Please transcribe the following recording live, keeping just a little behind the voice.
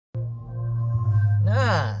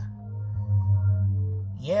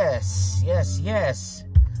Yes.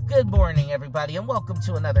 Good morning, everybody, and welcome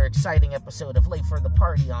to another exciting episode of Late for the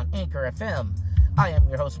Party on Anchor FM. I am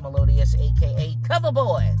your host, Melodious, a.k.a.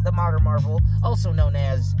 Coverboy, the Modern Marvel, also known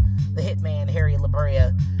as the Hitman, Harry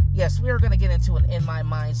Labrea. Yes, we are going to get into an In My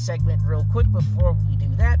Mind segment real quick. Before we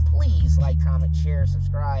do that, please like, comment, share,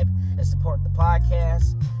 subscribe, and support the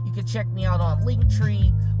podcast. You can check me out on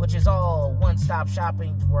Linktree, which is all one-stop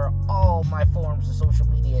shopping where all my forms of social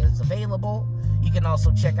media is available. You can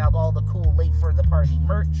also check out all the cool Late for the Party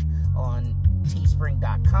merch on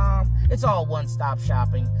teespring.com. It's all one-stop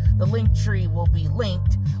shopping. The Linktree will be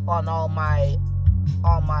linked on all my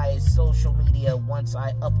social media once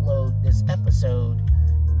I upload this episode.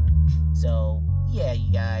 So, yeah,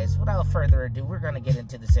 you guys, without further ado, we're going to get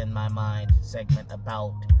into this In My Mind segment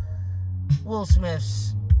about Will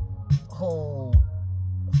Smith's whole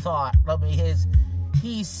thought. I mean,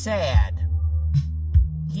 he's sad.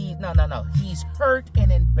 He's hurt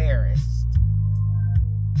and embarrassed.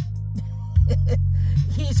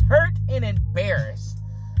 He's hurt and embarrassed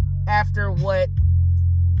after what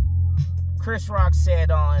Chris Rock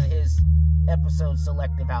said on his episode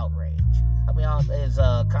Selective Outrage. On his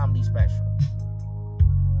comedy special.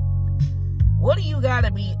 What do you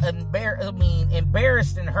gotta be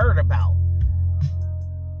embarrassed and hurt about?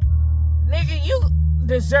 Nigga, you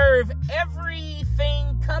deserve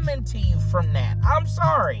everything coming to you from that. I'm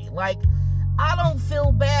sorry. I don't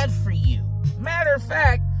feel bad for you. Matter of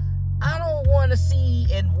fact, I don't want to see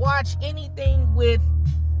and watch anything with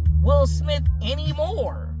Will Smith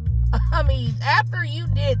anymore. I mean, after you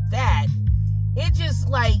did that, it just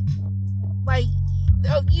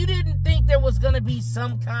you didn't think there was going to be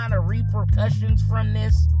some kind of repercussions from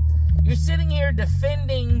this? You're sitting here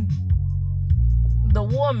defending the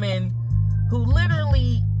woman who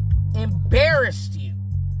literally embarrassed you.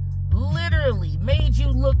 Literally made you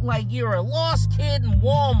look like you're a lost kid in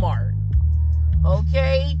Walmart.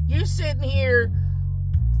 Okay? You're sitting here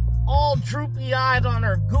all droopy-eyed on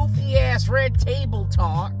her goofy-ass red table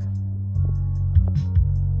talk.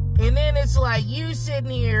 And then it's like you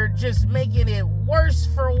sitting here just making it worse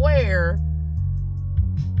for wear.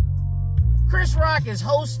 Chris Rock is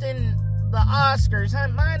hosting the Oscars,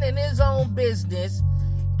 minding his own business.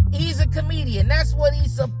 He's a comedian. That's what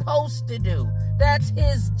he's supposed to do. That's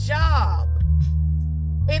his job.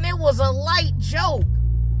 And it was a light joke.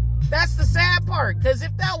 That's the sad part. Because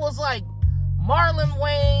if that was like Marlon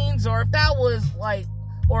Wayans, or if that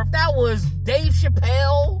was Dave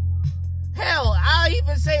Chappelle, hell, I'll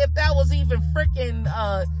even say if that was even freaking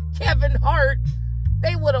Kevin Hart,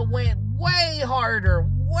 they would have went way harder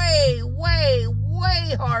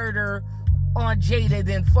on Jada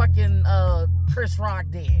than fucking Chris Rock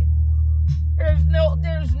did. There's no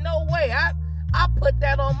way. I put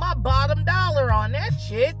that on my bottom dollar on that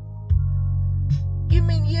shit. You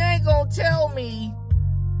mean you ain't gonna tell me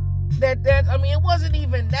that it wasn't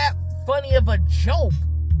even that funny of a joke.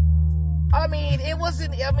 It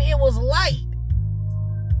was light.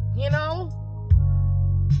 You know?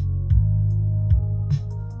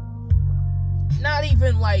 Not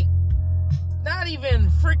even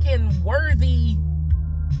freaking worthy.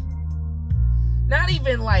 Not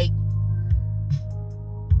even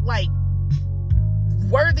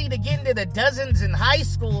worthy to get into the dozens in high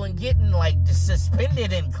school and getting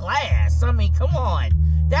suspended in class. Come on.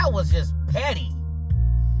 That was just petty.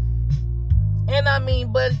 And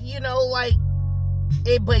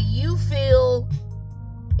but you feel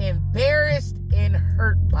embarrassed and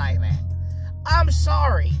hurt by that. I'm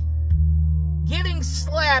sorry. Getting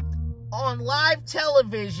slapped on live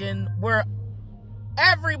television where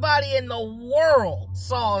everybody in the world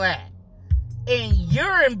saw that, and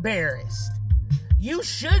you're embarrassed. You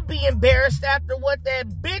should be embarrassed after what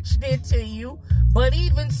that bitch did to you, but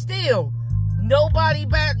even still,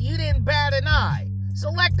 you didn't bat an eye.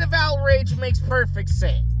 Selective outrage makes perfect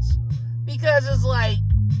sense. Because it's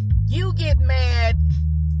you get mad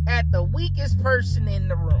at the weakest person in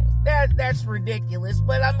the room. That's ridiculous.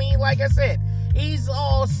 But like I said, he's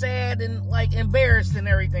all sad and embarrassed and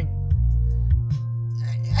everything.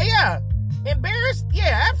 Yeah. Embarrassed?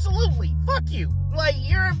 Yeah, absolutely. Fuck you.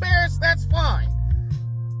 You're embarrassed, that's fine.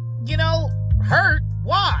 Hurt?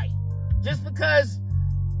 Why? Just because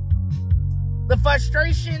the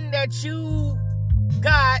frustration that you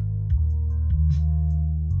got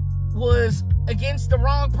was against the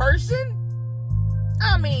wrong person?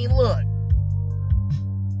 Look.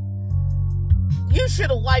 You should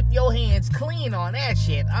have wiped your hands clean on that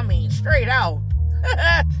shit. Straight out.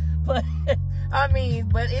 But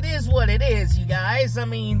it is what it is, you guys.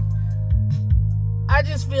 I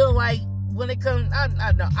just feel like when it comes,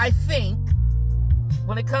 I think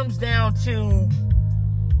when it comes down to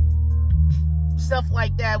stuff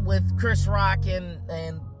like that with Chris Rock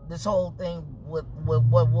and this whole thing with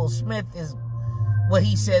what Will Smith is, what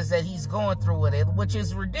he says that he's going through with it, which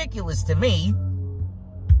is ridiculous to me.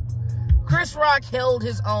 Chris Rock held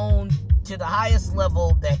his own to the highest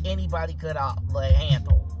level that anybody could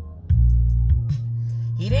handle.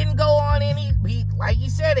 He didn't go on like he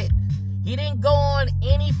said it, he didn't go on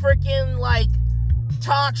any freaking, like,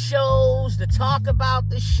 talk shows to talk about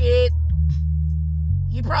the shit.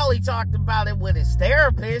 He probably talked about it with his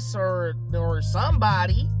therapist or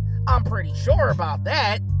somebody. I'm pretty sure about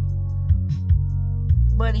that.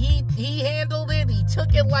 But he handled it. He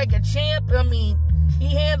took it like a champ. I mean,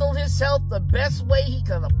 he handled himself the best way he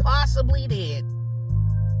could have possibly did.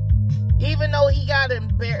 Even though he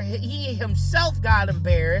himself got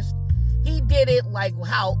embarrassed, he did it like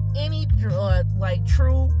how any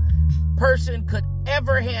true person could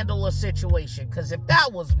ever handle a situation. Because if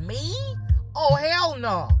that was me, oh hell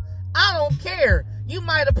no, I don't care. You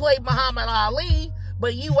might have played Muhammad Ali,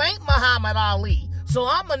 but you ain't Muhammad Ali. So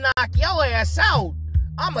I'm gonna knock your ass out.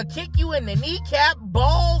 I'm gonna kick you in the kneecap,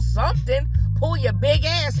 balls, something. Pull your big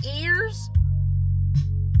ass ears.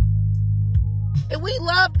 And we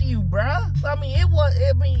loved you, bruh. I mean,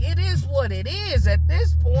 it is what it is at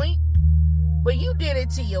this point. But you did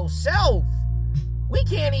it to yourself. We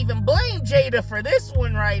can't even blame Jada for this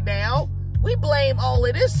one right now. We blame all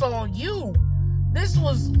of this on you. This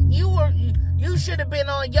was, you should have been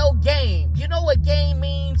on your game. You know what game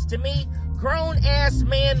means to me? Grown-ass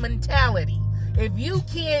man mentality. If you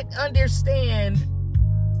can't understand,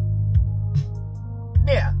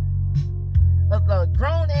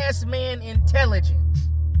 grown-ass man intelligence.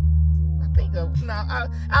 I think,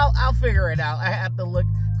 I'll figure it out. I have to look.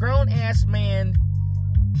 Grown-ass man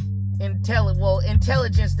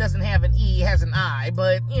intelligence doesn't have an E, it has an I,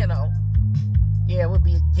 but, you know, yeah, it would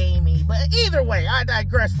be gamey. But either way, I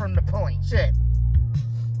digress from the point. Shit.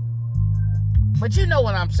 But you know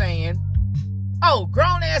what I'm saying. Oh,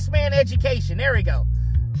 grown-ass man education. There we go.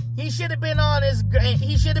 He should have been on his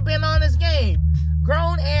game.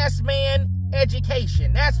 Grown-ass man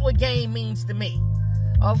education. That's what game means to me.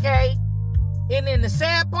 Okay? And then the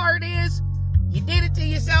sad part is, you did it to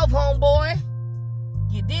yourself, homeboy.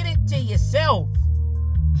 You did it to yourself.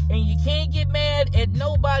 And you can't get mad at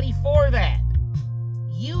nobody for that.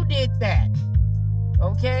 You did that.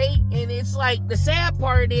 Okay? And it's like, the sad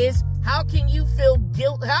part is, how can you feel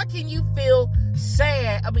guilt? How can you feel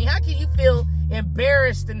sad? I mean, how can you feel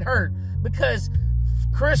embarrassed and hurt? Because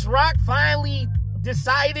Chris Rock finally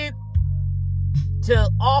decided to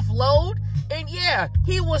offload. And yeah,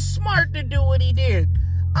 he was smart to do what he did.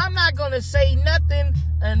 I'm not going to say nothing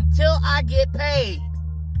until I get paid.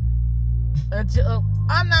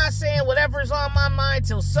 I'm not saying whatever's on my mind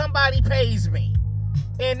till somebody pays me.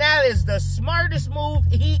 And that is the smartest move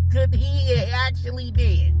he actually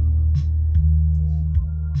did.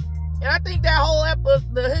 And I think that whole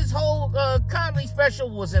his whole comedy special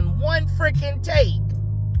was in one freaking take.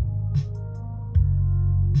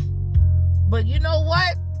 But you know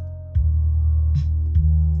what?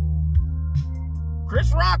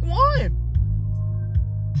 Chris Rock won.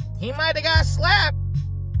 He might have got slapped.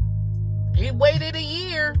 He waited a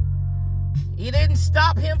year. He didn't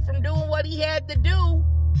stop him from doing what he had to do.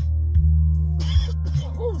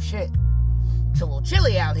 Oh, shit. It's a little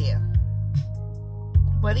chilly out here.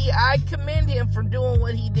 But I commend him for doing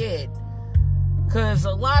what he did. Because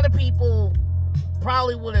a lot of people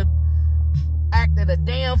probably would have acted a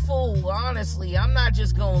damn fool. Honestly, I'm not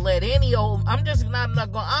just going to let any old... I'm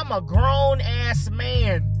a grown-ass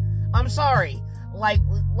man. I'm sorry. Like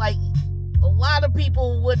a lot of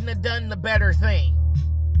people wouldn't have done the better thing.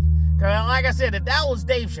 Because like I said, if that was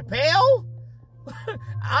Dave Chappelle,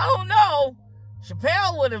 I don't know.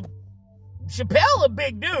 Chappelle a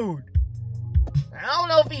big dude. I don't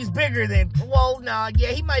know if he's bigger than,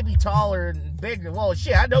 he might be taller and bigger. Well,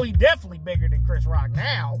 shit, I know he's definitely bigger than Chris Rock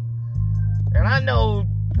now. And I know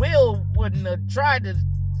Will wouldn't have tried to,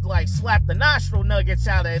 slap the nostril nuggets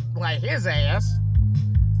out of, his ass.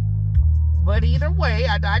 But either way,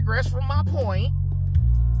 I digress from my point.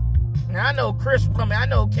 And I know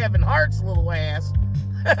Kevin Hart's little ass.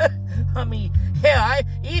 I mean, hell,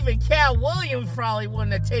 even Cat Williams probably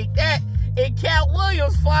wouldn't have taken that. And Cat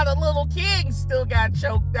Williams fought a little kid and still got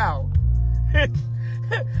choked out.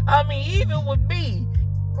 I mean, even with me,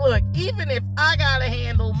 look, even if I gotta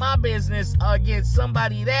handle my business against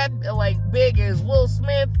somebody that big as Will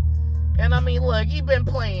Smith, and I mean, look, he been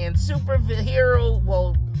playing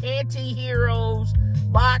anti-heroes,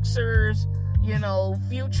 boxers,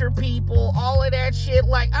 future people, all of that shit.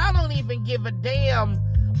 I don't even give a damn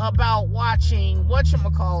about watching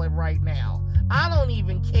whatchamacallit right now. I don't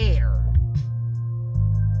even care.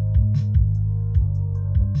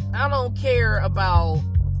 I don't care about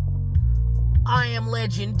I Am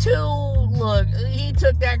Legend 2. Look, he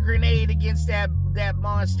took that grenade against that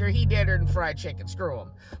monster. He deader than fried chicken. Screw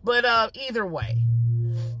him. But either way.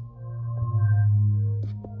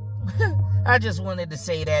 I just wanted to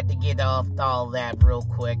say that to get off all that real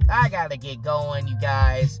quick. I gotta get going, you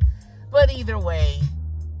guys. But either way,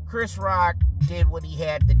 Chris Rock did what he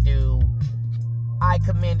had to do. I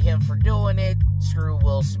commend him for doing it. Screw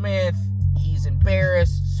Will Smith. He's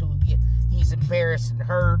embarrassed. So he's embarrassed and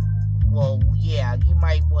hurt. Well, yeah, you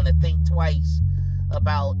might want to think twice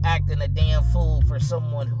about acting a damn fool for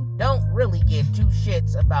someone who don't really give two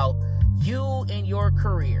shits about you and your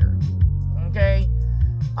career. Okay?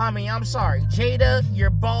 I mean, I'm sorry. Jada, you're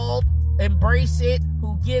bald. Embrace it.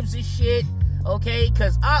 Who gives a shit? Okay?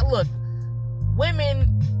 Because, look, women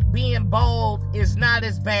being bald is not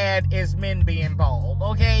as bad as men being bald.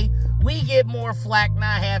 Okay? We get more flack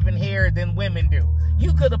not having hair than women do.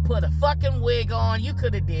 You could have put a fucking wig on. You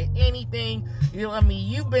could have did anything. You know, I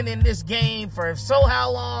mean, you've been in this game for so how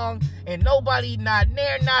long, and nobody not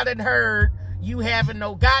heard you having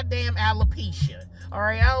no goddamn alopecia. All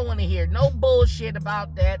right, I don't want to hear no bullshit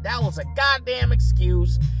about that. That was a goddamn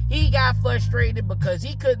excuse. He got frustrated because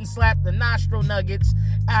he couldn't slap the nostril nuggets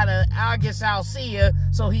out of August Alsea,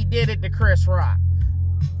 so he did it to Chris Rock.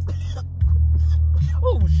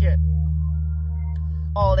 Oh, shit.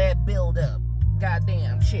 All that build up.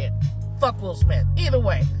 Goddamn shit. Fuck Will Smith. Either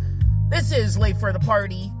way, this is Late for the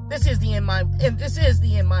Party. This is the In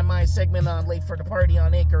My Mind segment on Late for the Party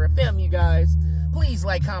on Anchor FM, you guys. Please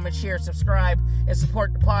like, comment, share, subscribe, and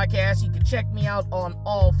support the podcast. You can check me out on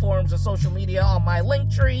all forms of social media on my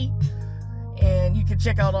Linktree. And you can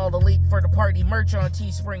check out all the Late for the Party merch on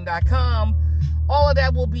teespring.com. All of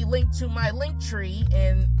that will be linked to my Linktree,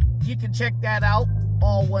 and you can check that out,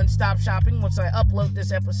 all one-stop shopping, once I upload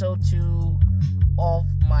this episode to all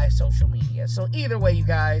my social media. So either way, you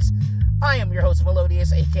guys, I am your host,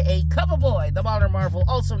 Melodious, a.k.a. Coverboy, the Modern Marvel,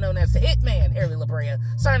 also known as the Hitman, Harry LaBrea,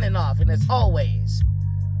 signing off. And as always,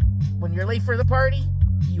 when you're late for the party,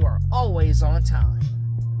 you are always on time.